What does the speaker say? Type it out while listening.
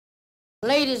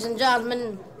Ladies and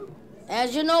gentlemen,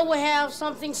 as you know, we have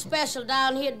something special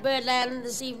down here at Birdland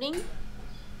this evening.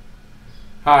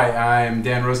 Hi, I'm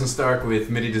Dan Rosenstark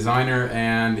with MIDI Designer,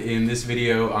 and in this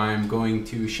video I'm going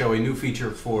to show a new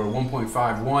feature for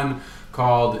 1.51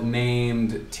 called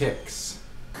named ticks.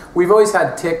 We've always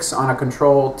had ticks on a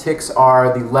control. Ticks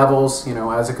are the levels,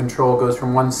 as a control goes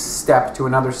from one step to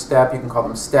another step. You can call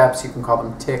them steps, you can call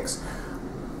them ticks.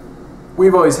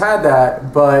 We've always had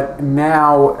that, but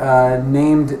now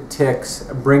named ticks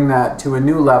bring that to a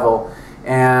new level,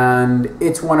 and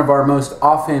it's one of our most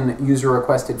often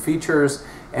user-requested features,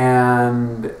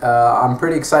 and I'm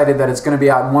pretty excited that it's going to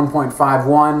be out in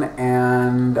 1.51,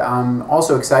 and I'm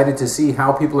also excited to see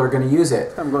how people are going to use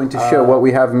it. I'm going to show what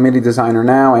we have in MIDI Designer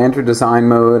now. I enter design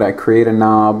mode, I create a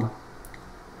knob,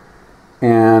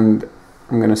 and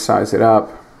I'm going to size it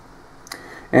up.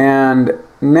 And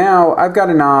now I've got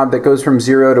a knob that goes from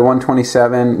 0 to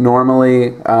 127.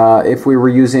 Normally, if we were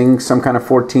using some kind of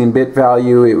 14-bit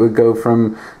value, it would go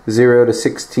from 0 to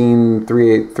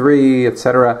 16383,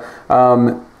 etc.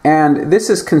 And this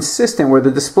is consistent where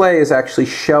the display is actually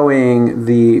showing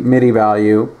the MIDI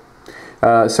value.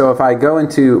 So if I go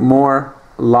into more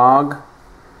log,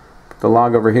 the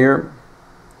log over here,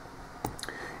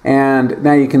 and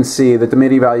now you can see that the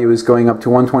MIDI value is going up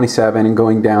to 127 and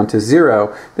going down to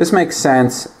 0. This makes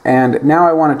sense, and now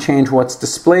I want to change what's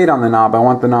displayed on the knob. I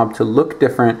want the knob to look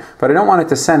different, but I don't want it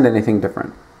to send anything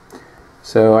different.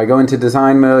 So I go into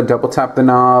design mode, double tap the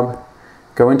knob,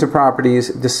 go into properties,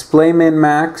 display min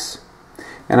max,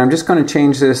 and I'm just going to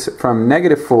change this from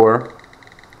 -4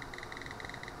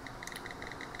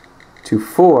 to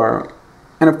 4.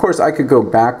 And of course I could go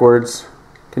backwards,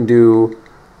 can do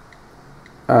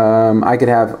I could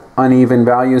have uneven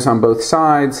values on both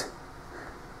sides,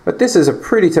 but this is a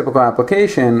pretty typical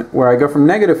application where I go from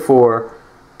 -4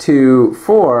 to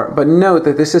 4, but note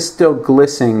that this is still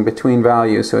glistening between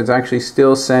values, so it's actually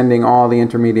still sending all the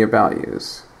intermediate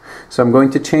values. So I'm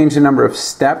going to change the number of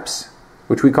steps,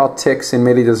 which we call ticks in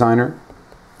MIDI Designer,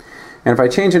 and if I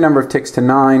change the number of ticks to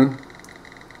 9,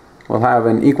 we'll have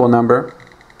an equal number.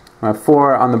 I have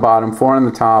 4 on the bottom, 4 on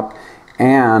the top,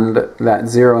 and that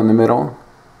 0 in the middle,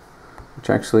 which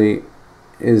actually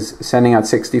is sending out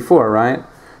 64, right?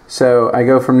 So I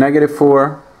go from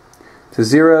 -4 to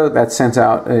 0, that sends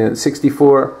out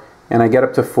 64, and I get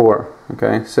up to 4.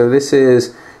 Okay, so this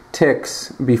is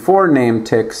ticks before named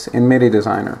ticks in MIDI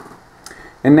Designer.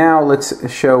 And now let's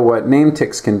show what named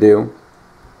ticks can do.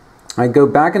 I go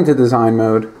back into design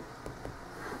mode,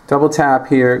 double tap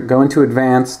here, go into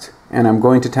advanced, and I'm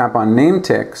going to tap on named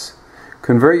ticks.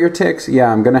 Convert your ticks.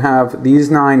 Yeah, I'm going to have these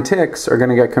 9 ticks are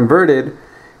going to get converted,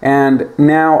 and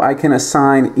now I can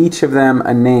assign each of them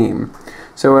a name.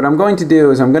 So what I'm going to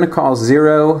do is I'm going to call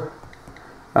 0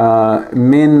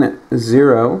 min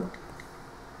 0,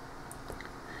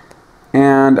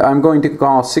 and I'm going to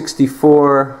call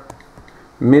 64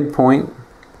 midpoint.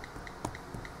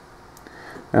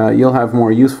 You'll have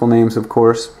more useful names, of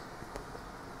course.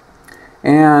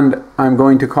 And I'm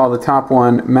going to call the top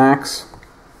one max,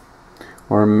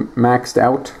 or maxed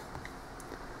out.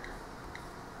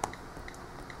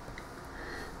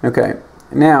 Okay,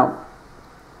 now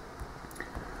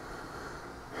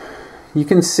you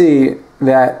can see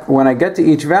that when I get to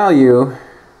each value,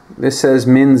 this says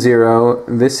min 0,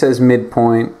 this says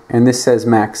midpoint, and this says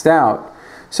maxed out.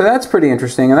 So that's pretty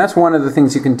interesting, and that's one of the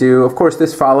things you can do. Of course,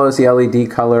 this follows the LED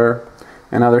color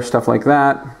and other stuff like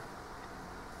that.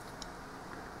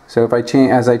 So if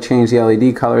as I change the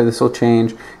LED color, this will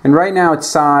change. And right now it's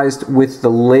sized with the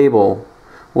label.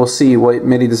 We'll see what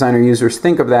MIDI Designer users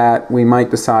think of that. We might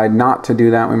decide not to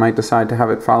do that. We might decide to have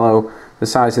it follow the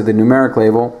size of the numeric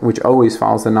label, which always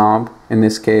follows the knob in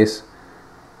this case.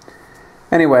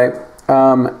 Anyway,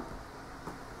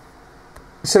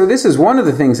 so this is one of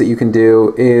the things that you can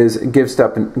do, is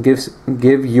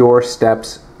give your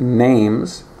steps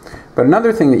names. But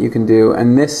another thing that you can do,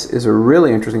 and this is a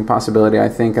really interesting possibility, I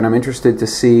think, and I'm interested to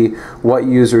see what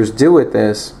users do with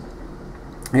this,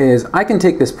 is I can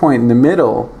take this point in the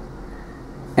middle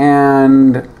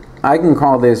and I can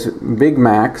call this Big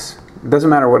Max. It doesn't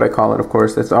matter what I call it, of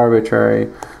course, that's arbitrary.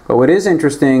 But what is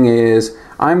interesting is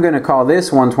I'm going to call this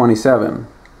 127.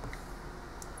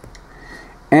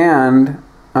 And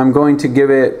I'm going to give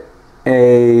it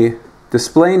a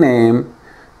display name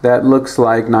that looks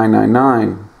like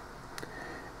 999.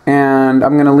 And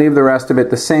I'm going to leave the rest of it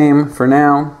the same for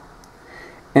now.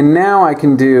 And now I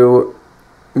can do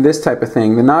this type of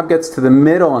thing. The knob gets to the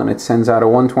middle and it sends out a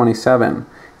 127.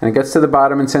 And it gets to the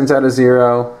bottom and sends out a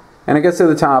 0. And it gets to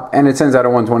the top and it sends out a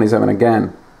 127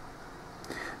 again.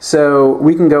 So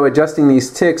we can go adjusting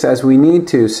these ticks as we need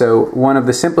to. So one of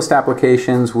the simplest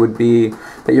applications would be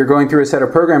that you're going through a set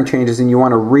of program changes and you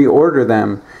want to reorder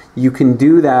them. You can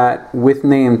do that with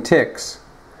named ticks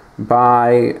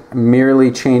by merely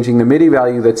changing the MIDI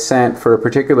value that's sent for a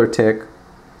particular tick,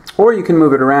 or you can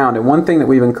move it around. And one thing that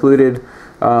we've included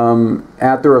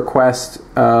at the request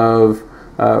of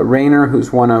Rainer,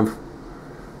 who's one of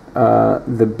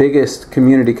the biggest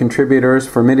community contributors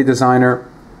for MIDI Designer,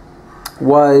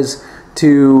 was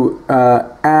to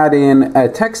add in a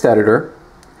text editor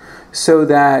so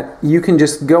that you can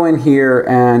just go in here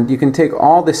and you can take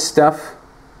all this stuff,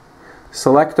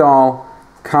 select all,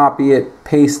 copy it,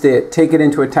 paste it, take it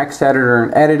into a text editor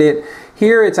and edit it.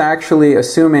 Here it's actually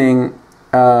assuming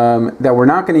that we're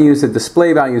not going to use the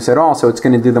display values at all, so it's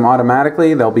going to do them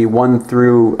automatically. They'll be 1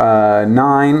 through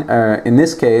 9 in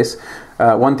this case,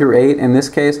 1 through 8 in this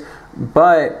case,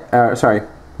 but, sorry,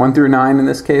 1 through 9 in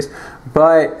this case,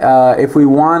 but if we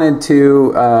wanted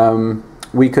to,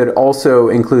 we could also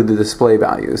include the display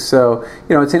values. So,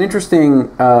 you know, it's an interesting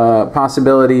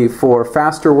possibility for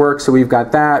faster work. So we've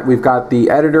got that, we've got the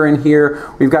editor in here,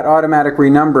 we've got automatic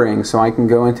renumbering. So I can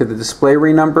go into the display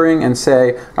renumbering and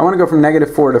say, I want to go from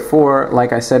 -4 to 4,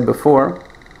 like I said before.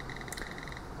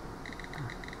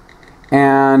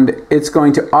 And it's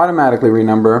going to automatically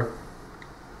renumber.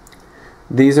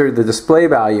 These are the display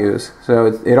values. So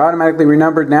it automatically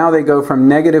renumbered. Now they go from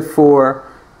 -4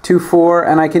 to 4,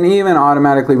 and I can even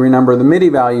automatically renumber the MIDI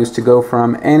values to go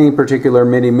from any particular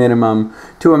MIDI minimum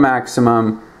to a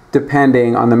maximum,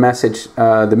 depending on the message,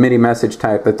 the MIDI message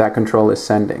type that control is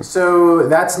sending. So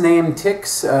that's named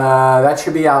ticks. That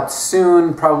should be out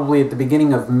soon, probably at the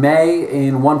beginning of May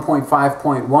in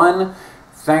 1.5.1.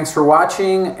 Thanks for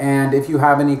watching, and if you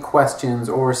have any questions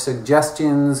or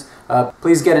suggestions,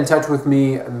 please get in touch with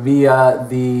me via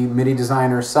the MIDI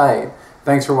Designer site.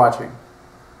 Thanks for watching.